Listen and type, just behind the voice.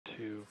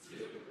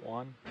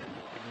1,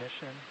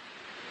 ignition,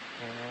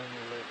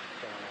 and lift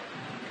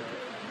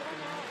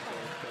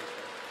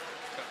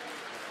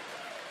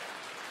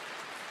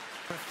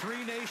For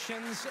three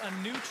nations,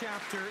 a new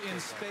chapter in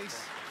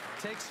space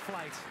takes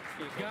flight.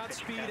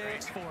 Godspeed,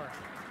 AX4.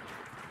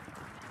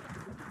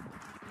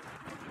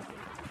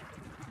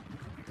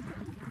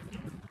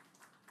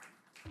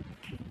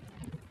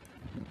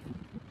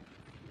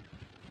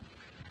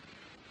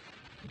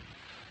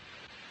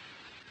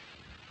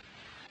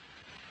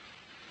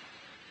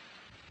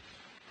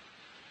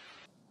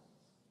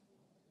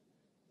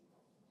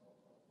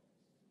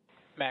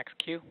 Max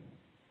Q.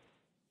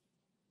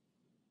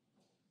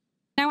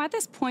 Now, at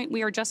this point,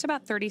 we are just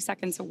about 30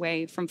 seconds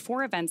away from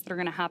 4 events that are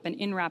going to happen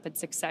in rapid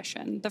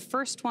succession. The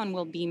first one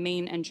will be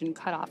main engine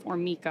cutoff, or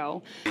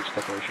MECO. Stage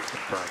separation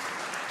confirmed.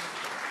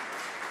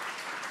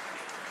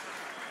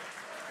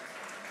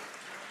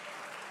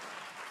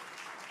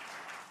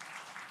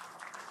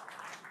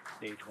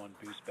 Stage 1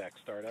 boost back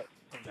startup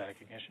and back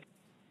ignition.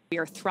 We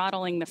are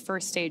throttling the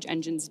first stage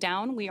engines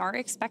down. We are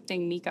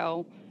expecting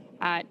MECO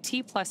at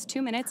T plus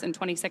 2 minutes and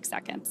 26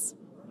 seconds.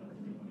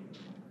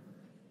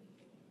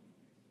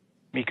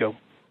 MECO.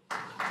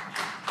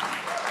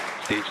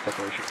 Stage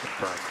separation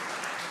confirmed.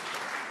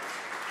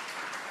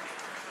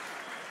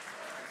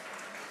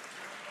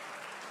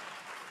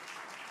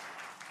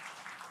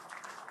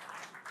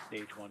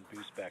 Stage 1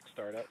 boost back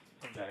startup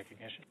and back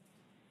ignition.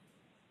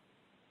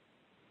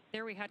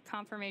 There we had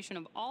confirmation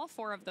of all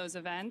 4 of those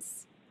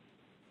events.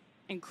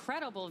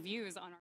 Incredible views on our